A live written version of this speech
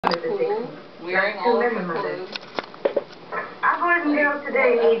the pool, wearing all of her clothes. Our boys and girls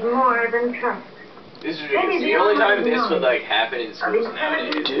today need more than trust. This is ridiculous. The only time this would like happen in schools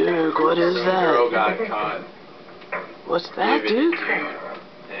nowadays. Dude, what is Some that? girl got caught. What's that, dude?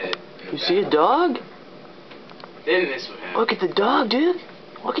 And You see a dog? then this would happen. Look at the dog, dude.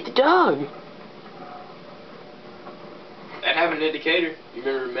 Look at the dog. That happened in Decatur. You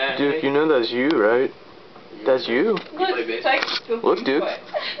remember Matt? Dude, you know that's you, right? That's you. Look, sex Look, Duke.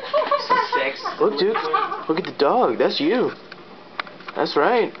 Sex. Look, Duke. Look at the dog. That's you. That's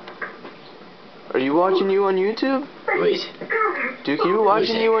right. Are you watching you on YouTube? Who is it? Duke, you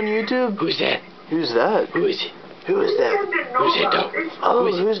watching you on YouTube? Who's that? Who's that? Who is it? Who is that? Who's that dog?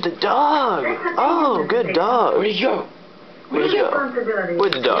 Oh, who's the dog? Oh, good dog. Where'd he go? Where'd he go?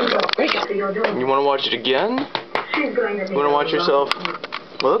 Where'd the dog go? Where'd he go? You want to watch it again? You want to watch yourself?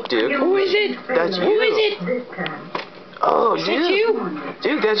 Look, Duke. Who is it? That's you. Who is it? Oh, Is Duke. that you?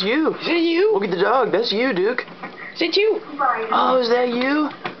 Duke, that's you. Is that you? Look at the dog. That's you, Duke. Is that you? Oh, is that you?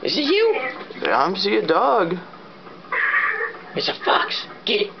 Is it you? I'm see a dog. It's a fox.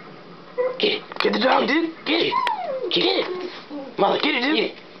 Get it. Get it. Get the dog, Duke. Get it. Get it. Molly, Get it, Duke. Get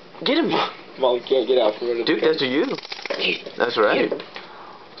it. Get him. Molly can't get out from under the Duke, that's you. Get it. That's right.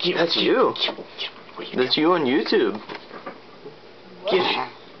 Get it. That's you. That's you on YouTube. Get it.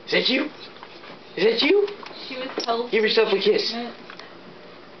 Is that you? Is that you? She was told. Give yourself a kiss.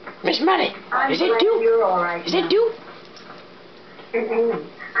 Miss Money. Is that you? You're all right. Is that you? And Amy,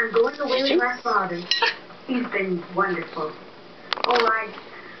 I'm going away with my father. He's been wonderful. Oh,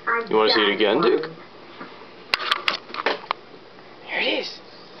 You want to see it again, Duke? Here it is.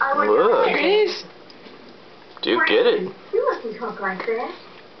 Look. Here it is. Duke, get it. You mustn't talk like that.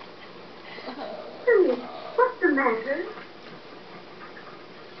 Honey, what's the matter?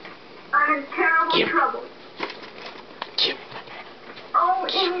 I'm in terrible Kim. trouble. Kim. Oh,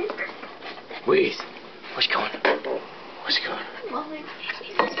 Amy. Wait. What's going on? What's going on? Molly.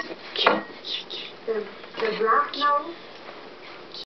 Kim. The black nose?